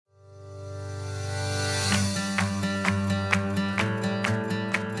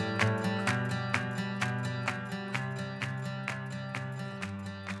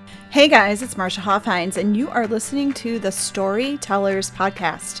Hey guys, it's Marcia Hoffhines, and you are listening to the Storytellers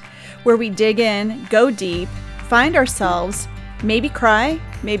Podcast, where we dig in, go deep, find ourselves, maybe cry,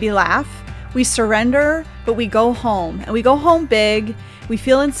 maybe laugh. We surrender, but we go home, and we go home big. We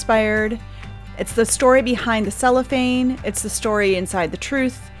feel inspired. It's the story behind the cellophane. It's the story inside the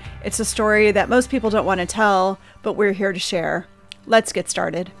truth. It's a story that most people don't want to tell, but we're here to share. Let's get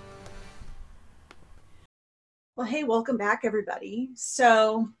started. Well, hey, welcome back, everybody.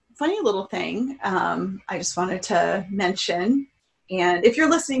 So, funny little thing I just wanted to mention, and if you're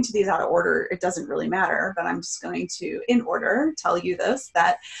listening to these out of order, it doesn't really matter, but I'm just going to, in order, tell you this,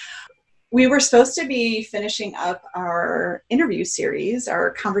 that we were supposed to be finishing up our interview series,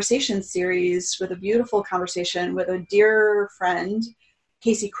 our conversation series, with a beautiful conversation with a dear friend,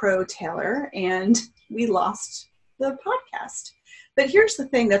 Casey Crow Taylor, and we lost the podcast. But here's the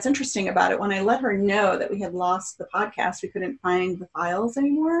thing that's interesting about it. When I let her know that we had lost the podcast, we couldn't find the files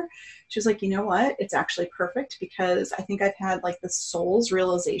anymore, she was like, you know what? It's actually perfect, because I think I've had like the soul's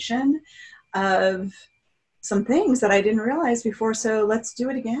realization of some things that I didn't realize before. So let's do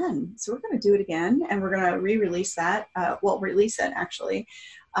it again. So we're going to do it again, and we're going to re-release that. Release it actually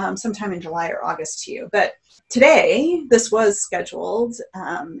sometime in July or August to you. But today, this was scheduled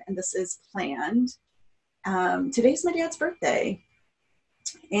and this is planned. Today's my dad's birthday.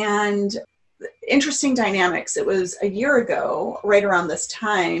 And interesting dynamics. It was a year ago, right around this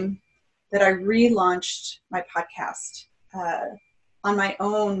time, that I relaunched my podcast on my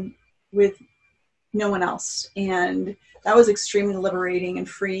own with no one else. And that was extremely liberating and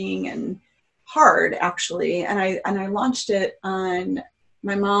freeing and hard, actually. And I launched it on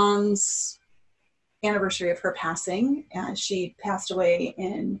my mom's anniversary of her passing. And she passed away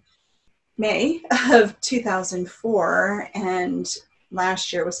in May of 2004. And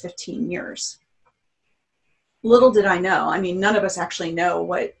last year was 15 years. Little did I know. I mean, none of us actually know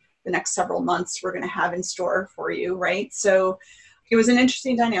what the next several months we're going to have in store for you, right? So it was an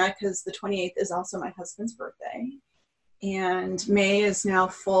interesting dynamic, because the 28th is also my husband's birthday. And May is now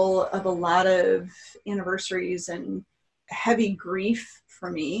full of a lot of anniversaries and heavy grief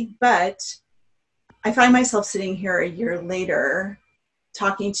for me. But I find myself sitting here a year later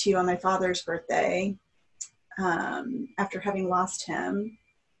talking to you on my father's birthday, after having lost him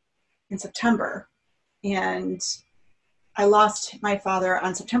in September. And I lost my father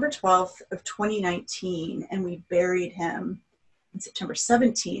on September 12th of 2019, and we buried him on September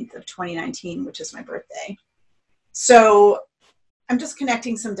 17th of 2019, which is my birthday. So I'm just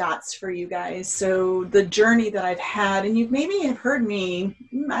connecting some dots for you guys. So the journey that I've had, and you maybe have heard me,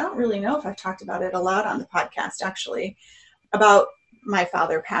 I don't really know if I've talked about it a lot on the podcast, actually, about my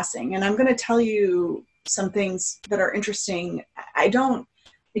father passing. And I'm going to tell you some things that are interesting. I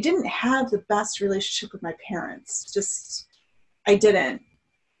didn't have the best relationship with my parents. I didn't.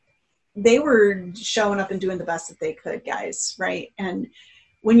 They were showing up and doing the best that they could, guys, right? And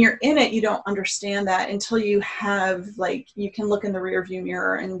when you're in it, you don't understand that until you have, like, you can look in the rearview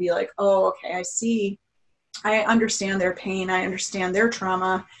mirror and be like, oh, okay, I understand their pain. I understand their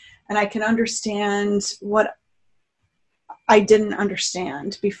trauma, and I can understand what I didn't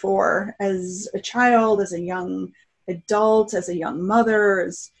understand before as a child, as a young adult, as a young mother,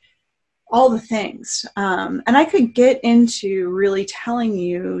 as all the things. And I could get into really telling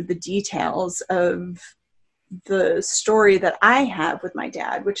you the details of the story that I have with my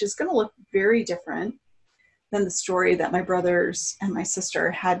dad, which is going to look very different than the story that my brothers and my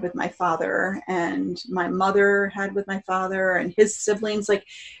sister had with my father, and my mother had with my father and his siblings.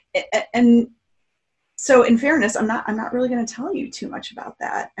 And so in fairness, I'm not really going to tell you too much about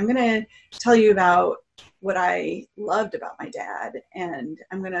that. I'm going to tell you about what I loved about my dad, and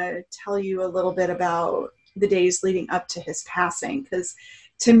I'm going to tell you a little bit about the days leading up to his passing, because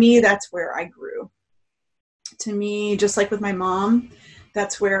to me, that's where I grew. To me, just like with my mom,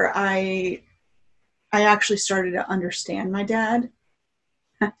 that's where I actually started to understand my dad.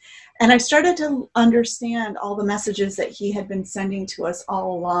 And I started to understand all the messages that he had been sending to us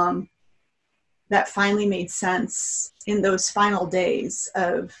all along, that finally made sense in those final days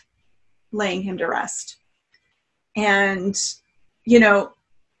of laying him to rest. And, you know,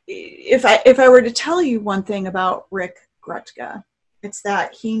 if I were to tell you one thing about Rick Grutka, it's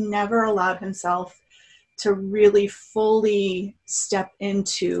that he never allowed himself to really fully step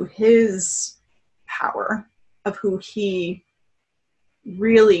into his power of who he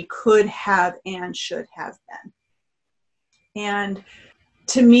really could have and should have been. And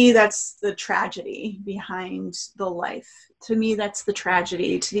to me, that's the tragedy behind the life. To me, that's the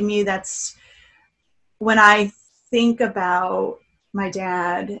tragedy. To me, that's when I think about my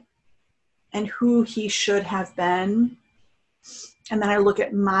dad and who he should have been, And then I look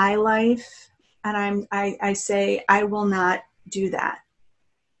at my life and I say, I will not do that.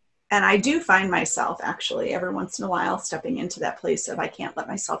 And I do find myself actually every once in a while stepping into that place of I can't let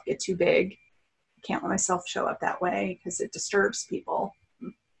myself get too big. I can't let myself show up that way because it disturbs people.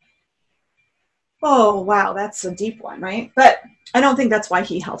 Oh, wow, that's a deep one, right? But I don't think that's why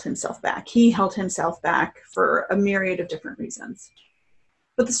he held himself back. He held himself back for a myriad of different reasons.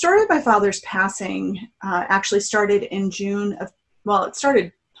 But the story of my father's passing actually started in June of, well, it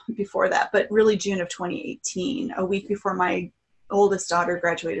started before that, but really June of 2018, a week before my oldest daughter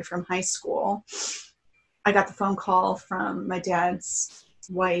graduated from high school. I got the phone call from my dad's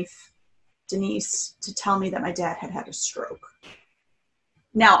wife, Denise, to tell me that my dad had had a stroke.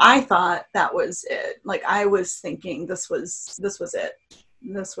 Now, I thought that was it. Like, I was thinking this was it.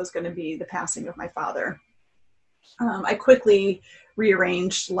 This was going to be the passing of my father. I quickly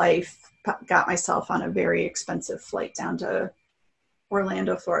rearranged life, got myself on a very expensive flight down to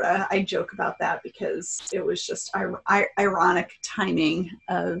Orlando, Florida. I joke about that because it was just ironic timing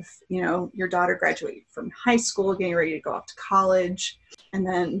of, you know, your daughter graduated from high school, getting ready to go off to college, and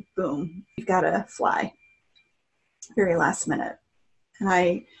then boom, you've got to fly. Very last minute. And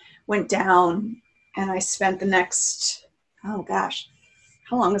I went down and I spent the next, oh gosh,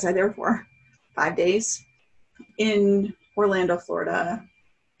 how long was I there for? 5 days in Orlando, Florida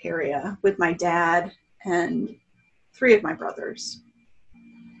area with my dad and 3 of my brothers.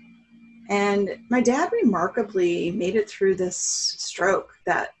 And my dad remarkably made it through this stroke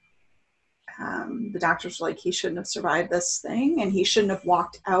that the doctors were like, he shouldn't have survived this thing, and he shouldn't have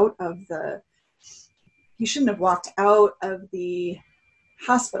walked out of the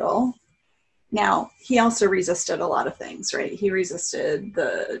hospital. Now, he also resisted a lot of things, right? He resisted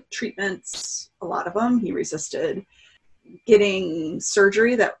the treatments, a lot of them. He resisted getting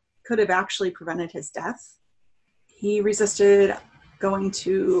surgery that could have actually prevented his death. He resisted going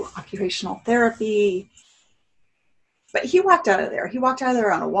to occupational therapy. But he walked out of there. He walked out of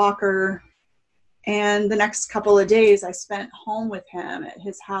there on a walker. And the next couple of days I spent home with him at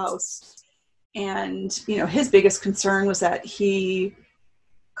his house. And, you know, his biggest concern was that he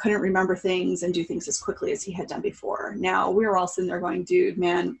couldn't remember things and do things as quickly as he had done before. Now we were all sitting there going, dude,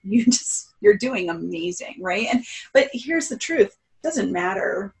 man, you're doing amazing, right? But here's the truth. It doesn't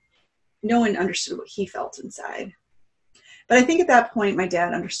matter. No one understood what he felt inside. But I think at that point, my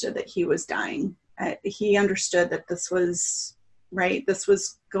dad understood that he was dying. He understood that this was, right, this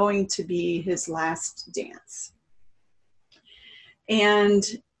was going to be his last dance. And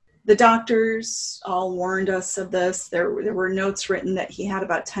the doctors all warned us of this. There were notes written that he had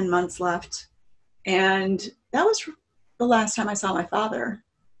about 10 months left. And that was the last time I saw my father,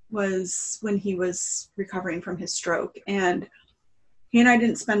 was when he was recovering from his stroke. And he and I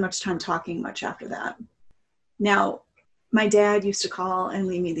didn't spend much time talking much after that. Now, my dad used to call and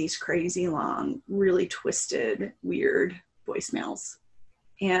leave me these crazy long, really twisted, weird voicemails.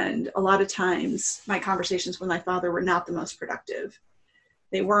 And a lot of times my conversations with my father were not the most productive.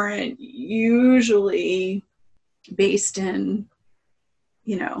 They weren't usually based in,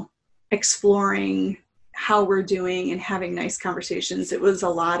 you know, exploring how we're doing and having nice conversations. It was a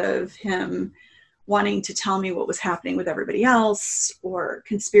lot of him wanting to tell me what was happening with everybody else, or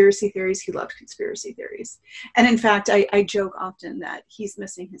conspiracy theories. He loved conspiracy theories. And in fact, I joke often that he's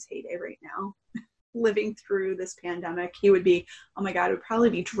missing his heyday right now. Living through this pandemic, he would be, oh my God, it would probably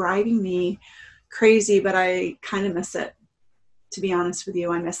be driving me crazy, but I kind of miss it. To be honest with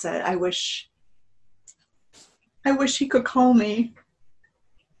you, I miss it. I wish he could call me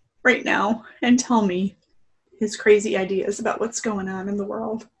right now and tell me his crazy ideas about what's going on in the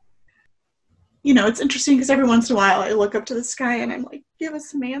world. You know, it's interesting because every once in a while I look up to the sky and I'm like, give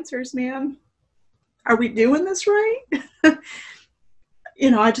us some answers, man. Are we doing this right? You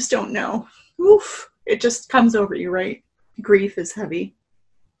know, I just don't know. Oof, it just comes over you, right? Grief is heavy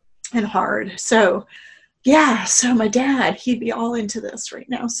and hard. So yeah, so my dad, he'd be all into this right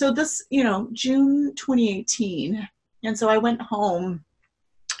now. So this, you know, June 2018. And so I went home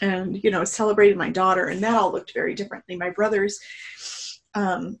and, you know, celebrated my daughter, and that all looked very differently. My brothers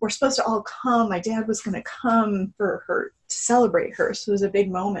were supposed to all come. My dad was going to come for her, to celebrate her. So it was a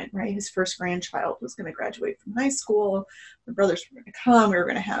big moment, right? His first grandchild was going to graduate from high school. My brothers were going to come. We were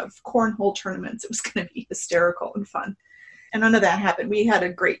going to have cornhole tournaments. It was going to be hysterical and fun. And none of that happened. We had a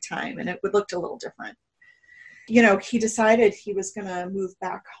great time, and it looked a little different. You know, he decided he was going to move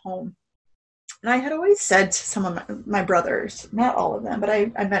back home. And I had always said to some of my brothers, not all of them, but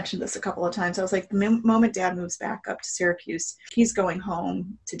I mentioned this a couple of times. I was like, the moment Dad moves back up to Syracuse, he's going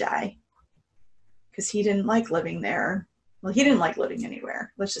home to die. Because he didn't like living there. Well, he didn't like living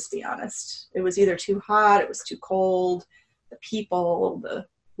anywhere. Let's just be honest. It was either too hot, it was too cold. the people, the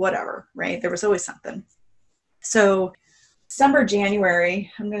whatever, right? There was always something. So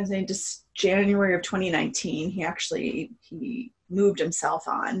January, I'm going to say just January of 2019, he moved himself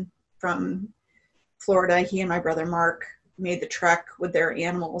on from Florida. He and my brother Mark made the trek with their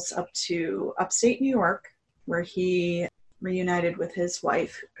animals up to upstate New York, where he reunited with his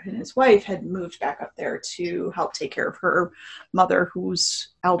wife, and his wife had moved back up there to help take care of her mother, who's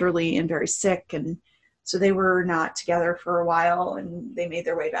elderly and very sick. And so they were not together for a while, and they made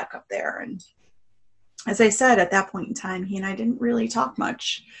their way back up there. And as I said, at that point in time, he and I didn't really talk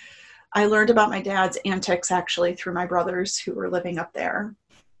much. I learned about my dad's antics actually through my brothers who were living up there.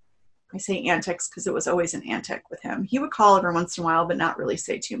 I say antics because it was always an antic with him. He would call every once in a while, but not really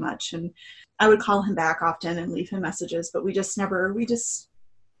say too much. And I would call him back often and leave him messages, but we just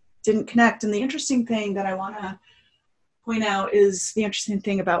didn't connect. And the interesting thing that I want to point out is the interesting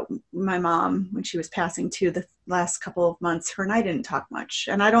thing about my mom when she was passing too, the last couple of months, her and I didn't talk much.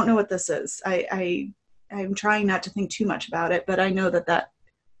 And I don't know what this is. I'm trying not to think too much about it, but I know that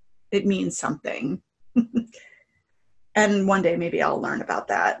it means something. And one day maybe I'll learn about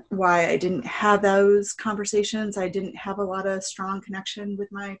that, why I didn't have those conversations. I didn't have a lot of strong connection with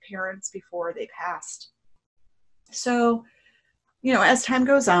my parents before they passed. So, as time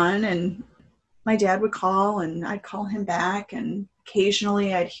goes on and my dad would call and I'd call him back, and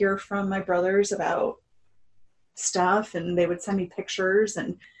occasionally I'd hear from my brothers about stuff and they would send me pictures.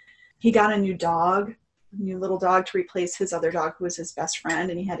 And he got a new little dog to replace his other dog who was his best friend,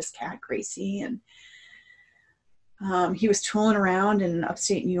 and he had his cat Gracie. And he was tooling around in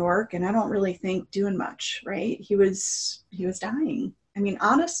upstate New York, and I don't really think doing much, right? He was dying. I mean,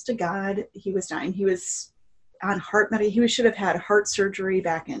 honest to God, he was dying. He was on heart medication. He should have had heart surgery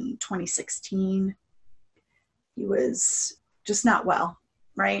back in 2016. He was just not well,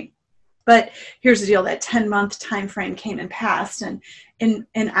 right? But here's the deal, that 10-month time frame came and passed, and in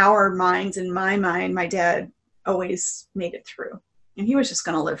our minds, in my mind, my dad always made it through, and he was just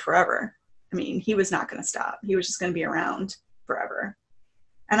going to live forever. I mean, he was not going to stop. He was just going to be around forever.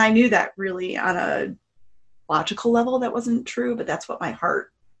 And I knew that really on a logical level that wasn't true, but that's what my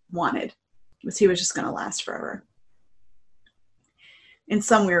heart wanted, was he was just going to last forever. In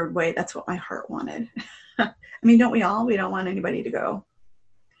some weird way, that's what my heart wanted. I mean, don't we all? We don't want anybody to go.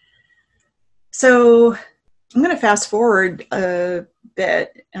 So I'm going to fast forward a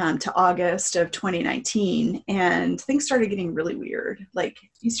bit to August of 2019, and things started getting really weird. Like,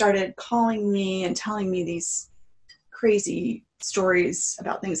 he started calling me and telling me these crazy stories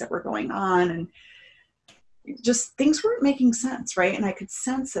about things that were going on, and just things weren't making sense, right? And I could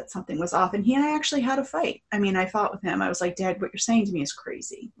sense that something was off, and he and I actually had a fight. I mean, I fought with him. I was like, Dad, what you're saying to me is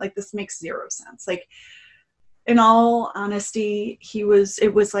crazy. Like, this makes zero sense. Like, in all honesty, it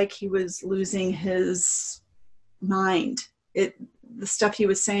was like he was losing his mind. The stuff he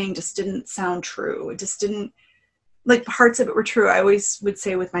was saying just didn't sound true. It just didn't, like, parts of it were true. I always would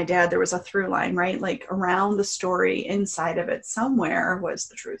say with my dad, there was a through line, right? Like, around the story, inside of it, somewhere was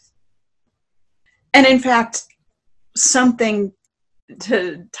the truth. And in fact, something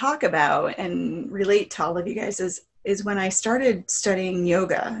to talk about and relate to all of you guys is when I started studying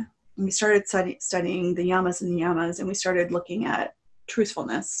yoga, and we started studying the yamas and niyamas, and we started looking at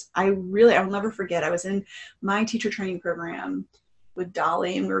truthfulness. I'll never forget, I was in my teacher training program with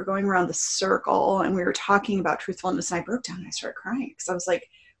Dolly, and we were going around the circle, and we were talking about truthfulness, and I broke down and I started crying because I was like,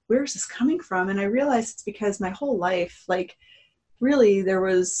 where is this coming from? And I realized it's because my whole life, like, really, there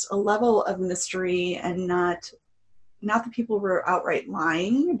was a level of mystery, and not that people were outright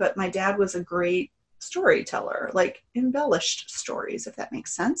lying, but my dad was a great storyteller, like embellished stories, if that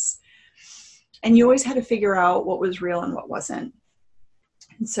makes sense. And you always had to figure out what was real and what wasn't.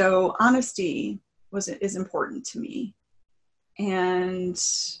 And so honesty is important to me. And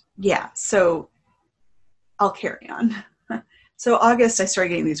yeah, so I'll carry on. So August, I started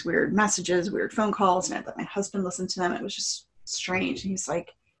getting these weird messages, weird phone calls, and I let my husband listen to them. It was just strange. And he's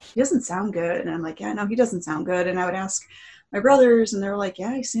like, he doesn't sound good. And I'm like, yeah, no, he doesn't sound good. And I would ask my brothers, and they were like,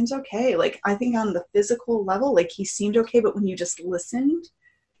 yeah, he seems okay. Like, I think on the physical level, like, he seemed okay, but when you just listened,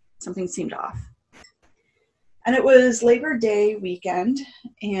 something seemed off. And it was Labor Day weekend,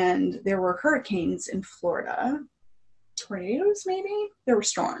 and there were hurricanes in Florida. Tornadoes, maybe? There were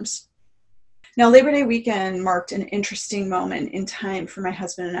storms. Now, Labor Day weekend marked an interesting moment in time for my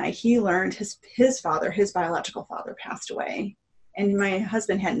husband and I. He learned his father, his biological father, passed away. And my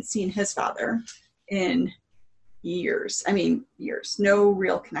husband hadn't seen his father in years. I mean, years. No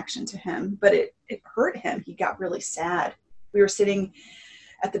real connection to him, but it hurt him. He got really sad. We were sitting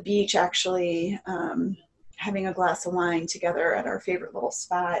at the beach, actually, having a glass of wine together at our favorite little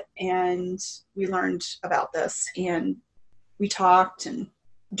spot, and we learned about this. And we talked, and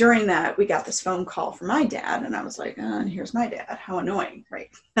during that we got this phone call from my dad, and I was like, here's my dad. How annoying, right?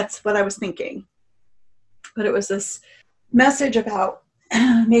 That's what I was thinking. But it was this message about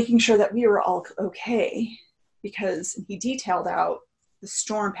making sure that we were all okay, because he detailed out the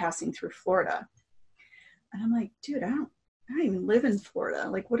storm passing through Florida. And I'm like, dude, I don't even live in Florida.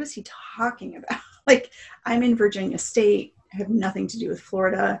 Like, what is he talking about? Like, I'm in Virginia State. I have nothing to do with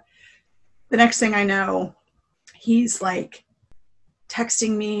Florida. The next thing I know, he's like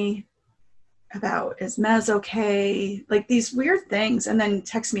texting me about, is Mez okay? Like these weird things. And then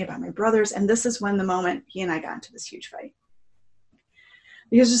text me about my brothers. And this is when the moment he and I got into this huge fight.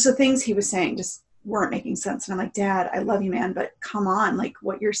 Because just the things he was saying just weren't making sense. And I'm like, Dad, I love you, man, but come on, like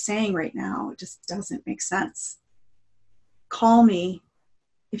what you're saying right now, it just doesn't make sense. Call me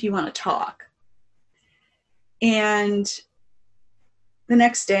if you want to talk. And the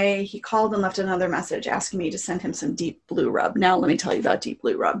next day he called and left another message asking me to send him some Deep Blue Rub. Now let me tell you about Deep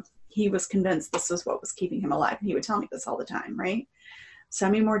Blue Rub. He was convinced this was what was keeping him alive. And he would tell me this all the time, right?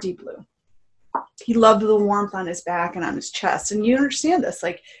 Send me more Deep Blue. He loved the warmth on his back and on his chest. And you understand this,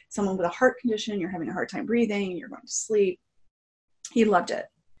 like someone with a heart condition, you're having a hard time breathing, you're going to sleep. He loved it.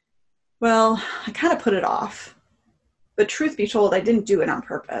 Well, I kind of put it off. But truth be told, I didn't do it on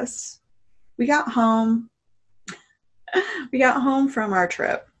purpose. We got home from our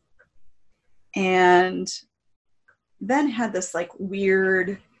trip and then had this like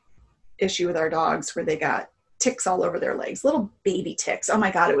weird issue with our dogs where they got ticks all over their legs, little baby ticks. Oh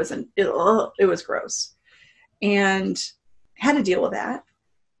my God, it was gross. And had to deal with that.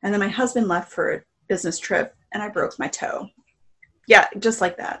 And then my husband left for a business trip and I broke my toe. Yeah, just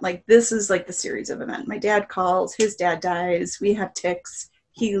like that. Like this is like the series of events. My dad calls, his dad dies, we have ticks,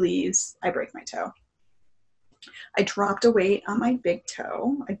 he leaves, I break my toe. I dropped a weight on my big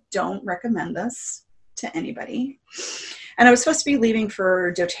toe. I don't recommend this to anybody. And I was supposed to be leaving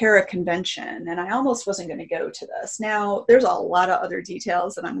for doTERRA convention, and I almost wasn't going to go to this. Now, there's a lot of other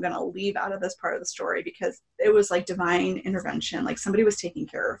details that I'm going to leave out of this part of the story because it was like divine intervention. Like somebody was taking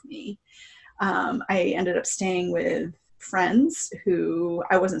care of me. I ended up staying with friends who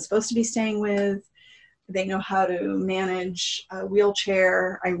I wasn't supposed to be staying with. They know how to manage a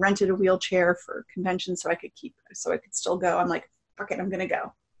wheelchair. I rented a wheelchair for convention so I could still go. I'm like, fuck it, I'm going to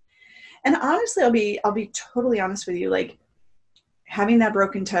go. And honestly, I'll be totally honest with you. Like having that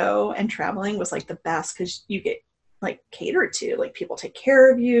broken toe and traveling was like the best because you get like catered to, like people take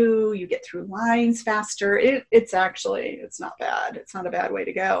care of you, you get through lines faster. It's not bad. It's not a bad way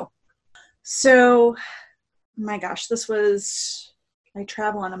to go. So, my gosh, I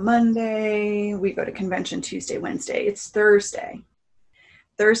travel on a Monday. We go to convention Tuesday, Wednesday. It's Thursday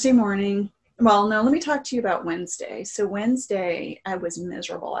morning. Well, no, let me talk to you about Wednesday. So Wednesday, I was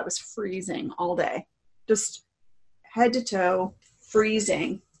miserable. I was freezing all day, just head to toe,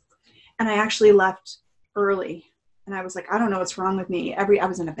 freezing. And I actually left early. And I was like, I don't know what's wrong with me. I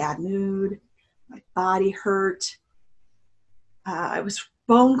was in a bad mood. My body hurt. I was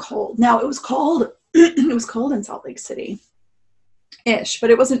bone cold. Now, it was cold. It was cold in Salt Lake City-ish, but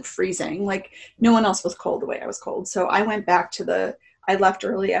it wasn't freezing. Like no one else was cold the way I was cold. So I left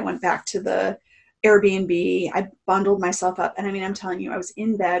early. I went back to the Airbnb. I bundled myself up. And I mean, I'm telling you, I was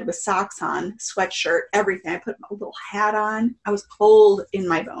in bed with socks on, sweatshirt, everything. I put a little hat on. I was cold in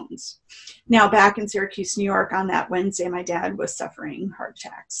my bones. Now back in Syracuse, New York, on that Wednesday, my dad was suffering heart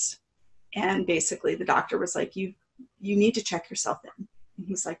attacks. And basically the doctor was like, you need to check yourself in. And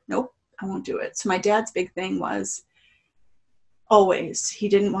he's like, nope, I won't do it. So my dad's big thing was always, he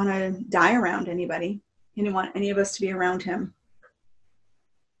didn't want to die around anybody. He didn't want any of us to be around him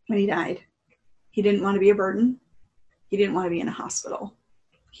when he died. He didn't want to be a burden. He didn't want to be in a hospital.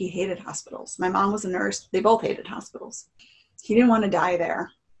 He hated hospitals. My mom was a nurse. They both hated hospitals. He didn't want to die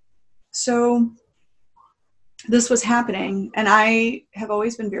there. So this was happening. And I have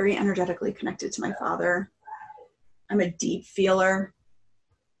always been very energetically connected to my father. I'm a deep feeler.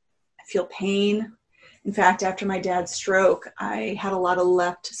 I feel pain. In fact, after my dad's stroke, I had a lot of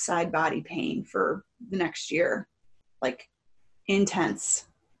left side body pain for the next year, like intense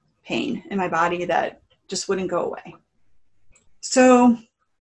pain in my body that just wouldn't go away. So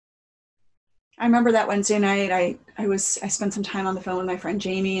I remember that Wednesday night, I spent some time on the phone with my friend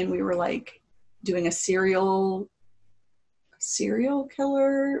Jamie, and we were like doing a serial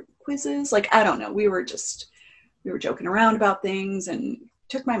killer quizzes. Like, I don't know. We were joking around about things and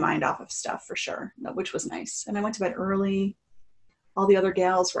took my mind off of stuff for sure, which was nice. And I went to bed early. All the other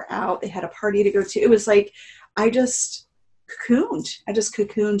gals were out. They had a party to go to. It was like, I just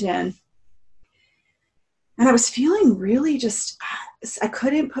cocooned in. And I was feeling really I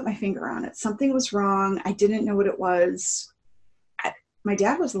couldn't put my finger on it. Something was wrong. I didn't know what it was. my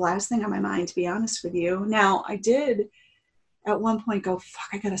dad was the last thing on my mind, to be honest with you. Now, I did at one point go, fuck,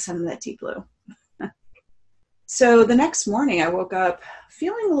 I gotta send him that Deep Blue. So the next morning I woke up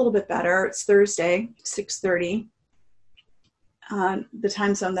feeling a little bit better. It's Thursday, 6:30, the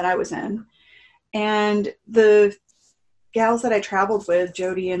time zone that I was in. And the gals that I traveled with,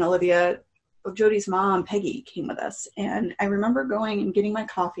 Jody and Olivia, Jody's mom, Peggy, came with us. And I remember going and getting my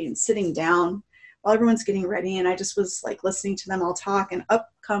coffee and sitting down while everyone's getting ready. And I just was like listening to them all talk. And up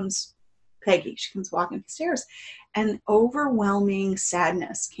comes Peggy. She comes walking up the stairs. And overwhelming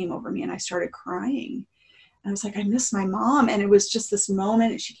sadness came over me. And I started crying. And I was like, I miss my mom. And it was just this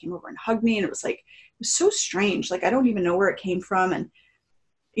moment. And she came over and hugged me. And it was like, it was so strange. Like, I don't even know where it came from. And,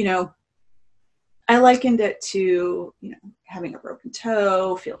 you know, I likened it to, you know, having a broken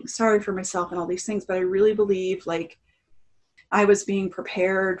toe, feeling sorry for myself and all these things. But I really believe like I was being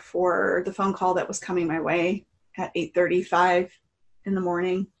prepared for the phone call that was coming my way at 8:35 in the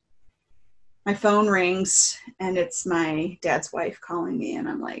morning. My phone rings and it's my dad's wife calling me. And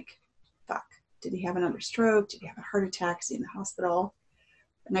I'm like, fuck, did he have another stroke? Did he have a heart attack? Is he in the hospital?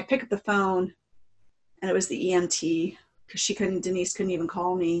 And I pick up the phone and it was the EMT because Denise couldn't even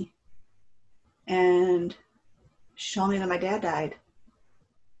call me. And she told me that my dad died.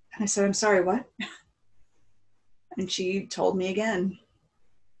 And I said, I'm sorry, what? And she told me again.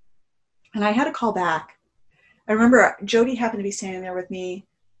 And I had to call back. I remember Jody happened to be standing there with me.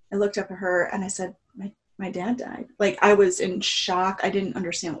 I looked up at her and I said, my dad died. Like, I was in shock. I didn't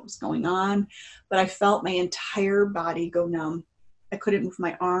understand what was going on, but I felt my entire body go numb. I couldn't move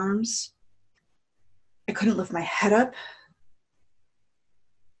my arms. I couldn't lift my head up.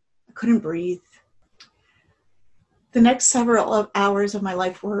 I couldn't breathe. The next several hours of my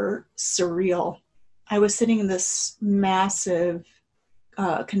life were surreal. I was sitting in this massive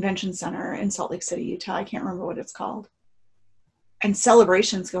convention center in Salt Lake City, Utah. I can't remember what it's called. And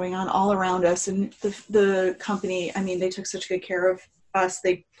celebrations going on all around us. And the company, I mean, they took such good care of us.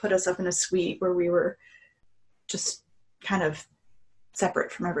 They put us up in a suite where we were just kind of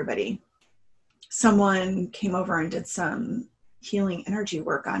separate from everybody. Someone came over and did some healing energy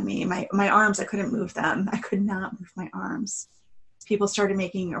work on me. My arms, I couldn't move them. I could not move my arms. People started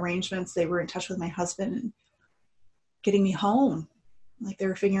making arrangements. They were in touch with my husband and getting me home. Like, they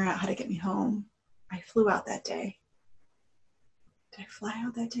were figuring out how to get me home. I flew out that day. Did I fly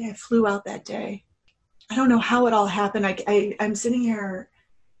out that day? I flew out that day. I don't know how it all happened. I'm sitting here.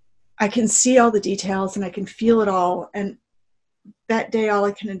 I can see all the details and I can feel it all. And that day, all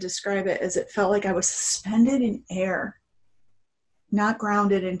I can describe it is it felt like I was suspended in air, not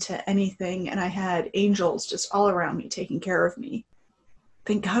grounded into anything. And I had angels just all around me taking care of me.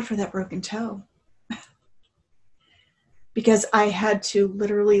 Thank God for that broken toe. Because I had to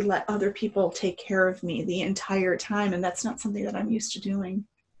literally let other people take care of me the entire time. And that's not something that I'm used to doing.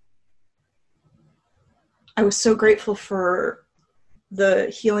 I was so grateful for the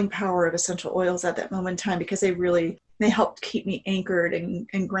healing power of essential oils at that moment in time, because they helped keep me anchored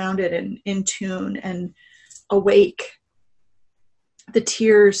and grounded and in tune and awake. The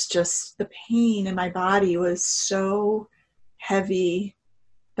tears, just the pain in my body was so heavy,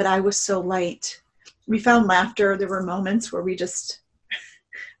 but I was so light. We found laughter. There were moments where we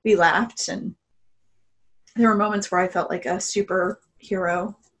laughed, and there were moments where I felt like a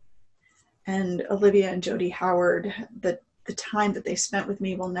superhero. And Olivia and Jody Howard, the time that they spent with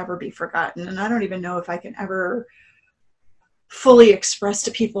me will never be forgotten. And I don't even know if I can ever fully express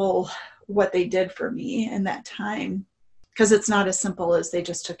to people what they did for me in that time, because it's not as simple as they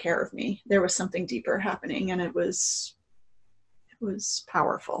just took care of me. There was something deeper happening, and it was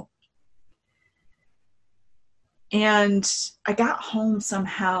powerful. And I got home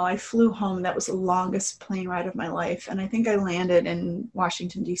somehow. I flew home. That was the longest plane ride of my life. And I think I landed in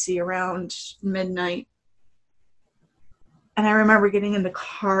Washington, D.C. around midnight. And I remember getting in the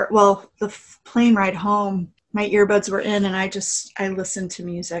car. Well, the plane ride home, my earbuds were in, and I listened to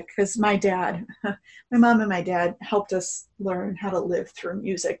music, because my mom and my dad helped us learn how to live through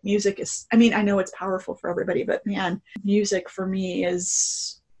music. Music is, I mean, I know it's powerful for everybody, but man, music for me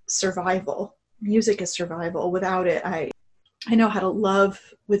is survival. Music is survival. Without it, I know how to love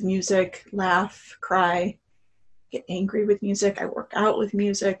with music, laugh, cry, get angry with music. I work out with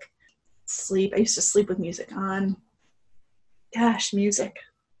music, sleep. I used to sleep with music on. Gosh, music.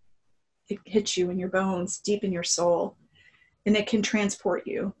 It hits you in your bones, deep in your soul, and it can transport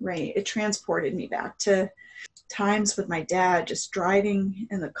you, right? It transported me back to times with my dad, just driving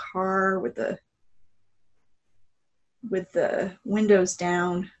in the car with the windows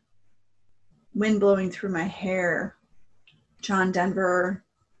down, wind blowing through my hair, John Denver,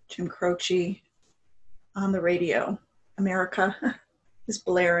 Jim Croce on the radio, America. just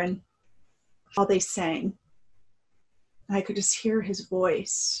blaring while they sang. And I could just hear his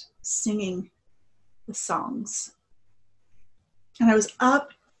voice singing the songs. And I was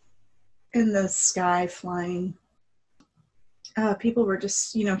up in the sky flying. People were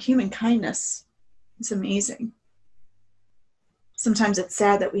just, human kindness is amazing. Sometimes it's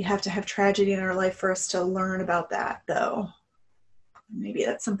sad that we have to have tragedy in our life for us to learn about that, though. Maybe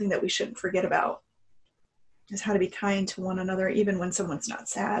that's something that we shouldn't forget about, is how to be kind to one another, even when someone's not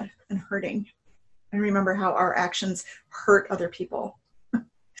sad and hurting. And remember how our actions hurt other people.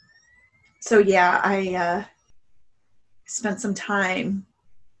 So yeah, I spent some time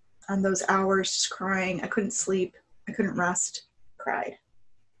on those hours just crying. I couldn't sleep. I couldn't rest. I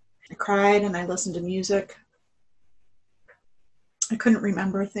cried and I listened to music. I couldn't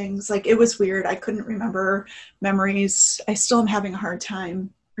remember things. Like, it was weird. I couldn't remember memories. I still am having a hard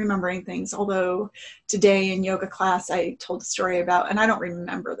time remembering things. Although today in yoga class, I told a story about, and I don't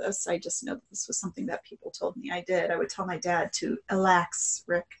remember this. I just know that this was something that people told me I did. I would tell my dad to relax,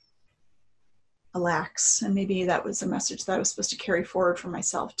 Rick. Relax. And maybe that was a message that I was supposed to carry forward for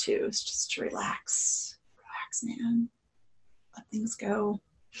myself too. It's just to relax. Relax, man. Let things go.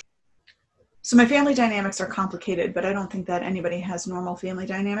 So my family dynamics are complicated, but I don't think that anybody has normal family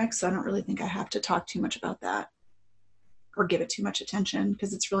dynamics. So I don't really think I have to talk too much about that or give it too much attention,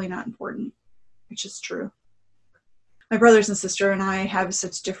 because it's really not important. It's just true. My brothers and sister and I have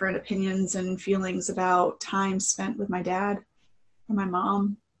such different opinions and feelings about time spent with my dad and my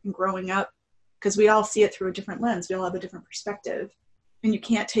mom and growing up, because we all see it through a different lens. We all have a different perspective. And you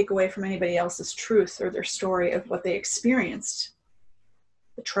can't take away from anybody else's truth or their story of what they experienced.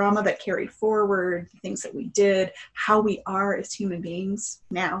 The trauma that carried forward, the things that we did, how we are as human beings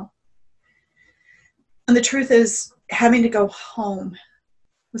now. And the truth is, having to go home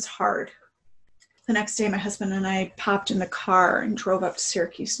was hard. The next day, my husband and I popped in the car and drove up to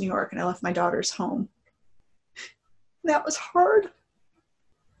Syracuse, New York, and I left my daughters home. That was hard.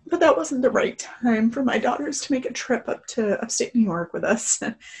 But that wasn't the right time for my daughters to make a trip up to upstate New York with us.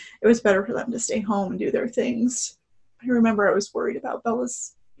 It was better for them to stay home and do their things. I remember I was worried about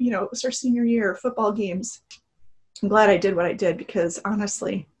Bella's, it was her senior year, football games. I'm glad I did what I did because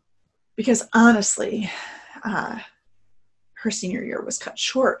honestly, her senior year was cut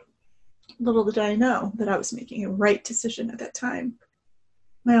short. Little did I know that I was making a right decision at that time.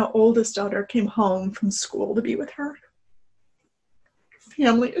 My oldest daughter came home from school to be with her.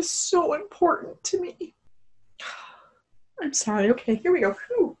 Family is so important to me. I'm sorry. Okay, here we go.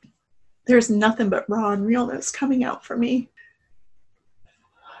 Whew. There's nothing but raw and realness coming out for me.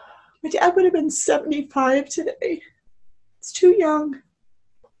 My dad would have been 75 today. It's too young.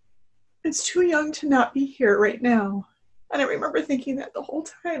 It's too young to not be here right now. And I remember thinking that the whole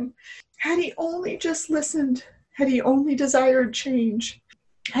time. Had he only just listened, had he only desired change,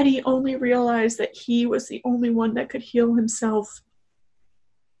 had he only realized that he was the only one that could heal himself,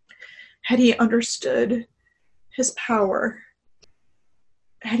 had he understood his power,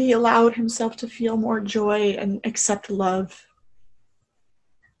 had he allowed himself to feel more joy and accept love.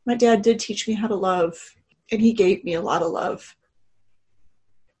 My dad did teach me how to love, and he gave me a lot of love.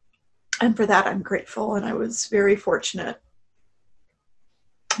 And for that, I'm grateful, and I was very fortunate.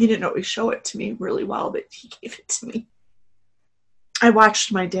 He didn't always show it to me really well, but he gave it to me. I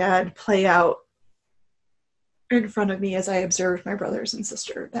watched my dad play out in front of me as I observed my brothers and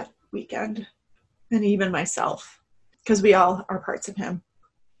sister that weekend, and even myself, because we all are parts of him,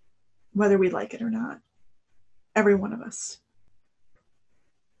 whether we like it or not. Every one of us.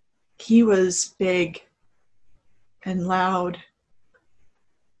 He was big and loud,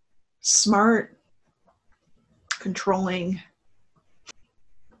 smart, controlling.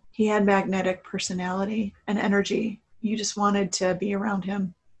 He had magnetic personality and energy. You just wanted to be around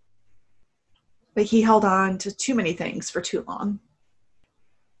him. But he held on to too many things for too long.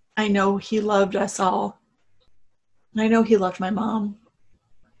 I know he loved us all. And I know he loved my mom.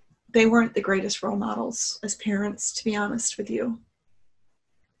 They weren't the greatest role models as parents, to be honest with you.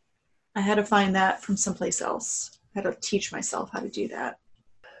 I had to find that from someplace else. I had to teach myself how to do that.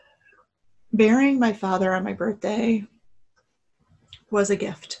 Burying my father on my birthday was a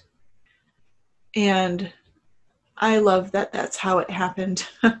gift. And I love that that's how it happened.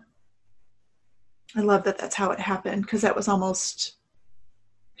 I love that that's how it happened, because that was almost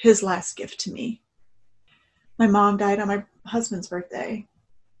his last gift to me. My mom died on my husband's birthday.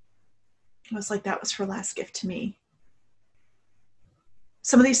 It was like that was her last gift to me.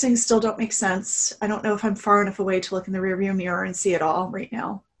 Some of these things still don't make sense. I don't know if I'm far enough away to look in the rearview mirror and see it all right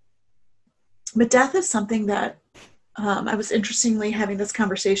now. But death is something that I was interestingly having this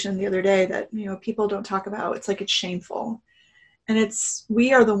conversation the other day that, people don't talk about. It's like it's shameful. And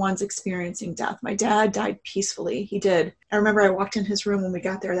we are the ones experiencing death. My dad died peacefully. He did. I remember I walked in his room when we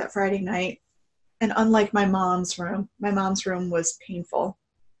got there that Friday night. And unlike my mom's room was painful.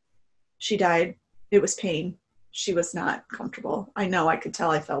 She died. It was pain. She was not comfortable. I know, I could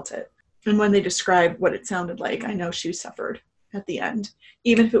tell, I felt it. And when they described what it sounded like, I know she suffered at the end,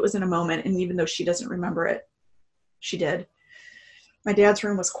 even if it was in a moment. And even though she doesn't remember it, she did. My dad's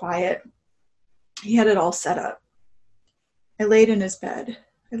room was quiet. He had it all set up. I laid in his bed.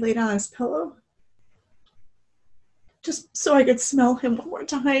 I laid on his pillow just so I could smell him one more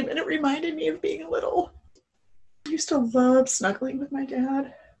time. And it reminded me of being little. I used to love snuggling with my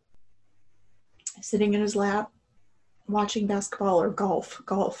dad. Sitting in his lap, watching basketball or golf.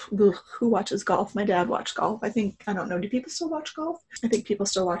 Ugh, who watches golf? My dad watched golf. I don't know, do people still watch golf? I think people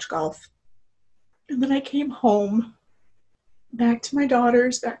still watch golf. And then I came home, back to my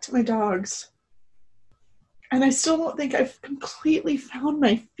daughters, back to my dogs. And I still don't think I've completely found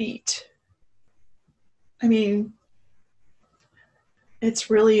my feet. I mean, it's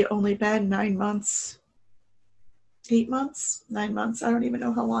really only been 9 months, 8 months, 9 months. I don't even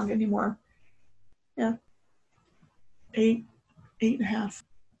know how long anymore. Yeah, 8.5.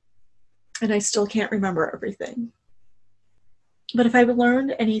 And I still can't remember everything. But if I've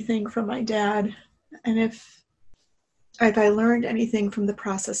learned anything from my dad, and if I learned anything from the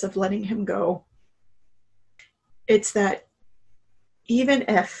process of letting him go, it's that even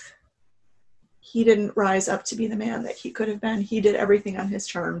if he didn't rise up to be the man that he could have been, he did everything on his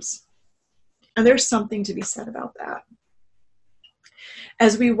terms. And there's something to be said about that.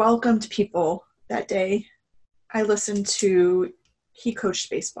 As we welcomed people that day, I listened to, he coached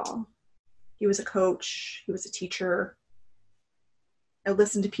baseball. He was a coach. He was a teacher. I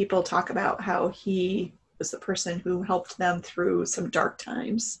listened to people talk about how he was the person who helped them through some dark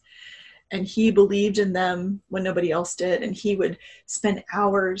times. And he believed in them when nobody else did. And he would spend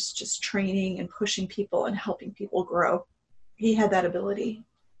hours just training and pushing people and helping people grow. He had that ability.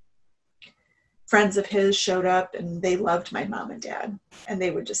 Friends of his showed up and they loved my mom and dad. And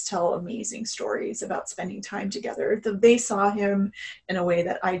they would just tell amazing stories about spending time together. They saw him in a way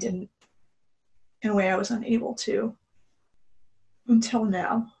that I didn't, in a way I was unable to. Until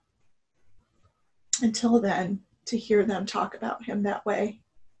now. Until then, to hear them talk about him that way.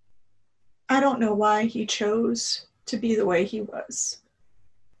 I don't know why he chose to be the way he was.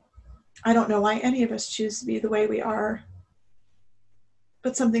 I don't know why any of us choose to be the way we are.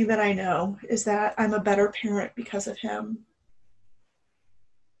 But something that I know is that I'm a better parent because of him.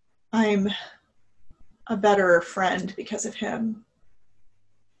 I'm a better friend because of him.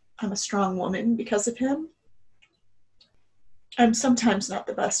 I'm a strong woman because of him. I'm sometimes not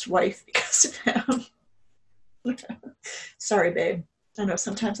the best wife because of him. Sorry, babe. I know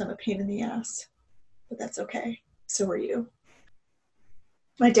sometimes I'm a pain in the ass, but that's okay. So are you.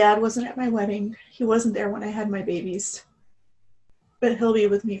 My dad wasn't at my wedding. He wasn't there when I had my babies, but he'll be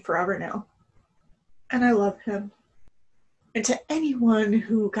with me forever now. And I love him. And to anyone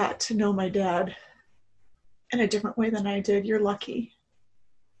who got to know my dad in a different way than I did, you're lucky.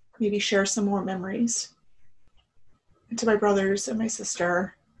 Maybe share some more memories. And to my brothers and my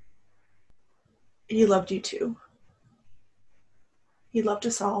sister, he loved you too. He loved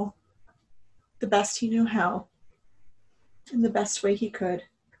us all the best he knew how, in the best way he could,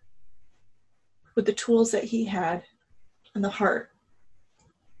 with the tools that he had and the heart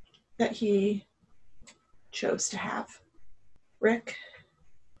that he chose to have. Rick,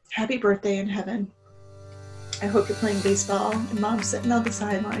 happy birthday in heaven. I hope you're playing baseball and mom's sitting on the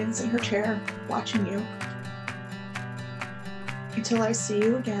sidelines in her chair watching you. Until I see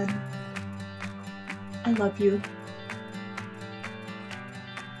you again, I love you.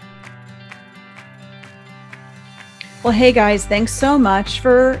 Well, hey guys, thanks so much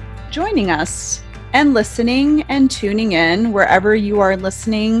for joining us and listening and tuning in wherever you are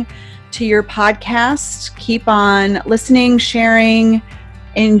listening to your podcast. Keep on listening, sharing,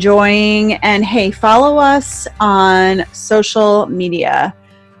 enjoying, and hey, follow us on social media.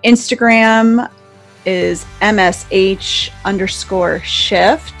 Instagram is MSH_shift.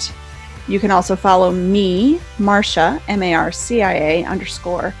 You can also follow me, Marcia, MARCIA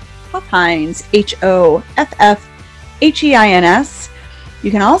 _Hoffhines, HOFFHEINS. You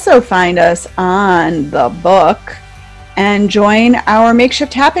can also find us on the book and join our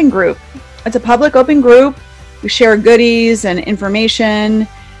makeshift happen group. It's a public open group. We share goodies and information.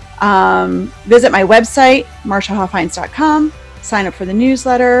 Visit my website, marciahoffhines.com, sign up for the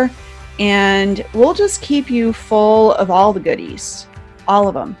newsletter, and we'll just keep you full of all the goodies, all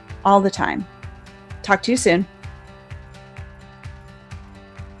of them, all the time. Talk to you soon.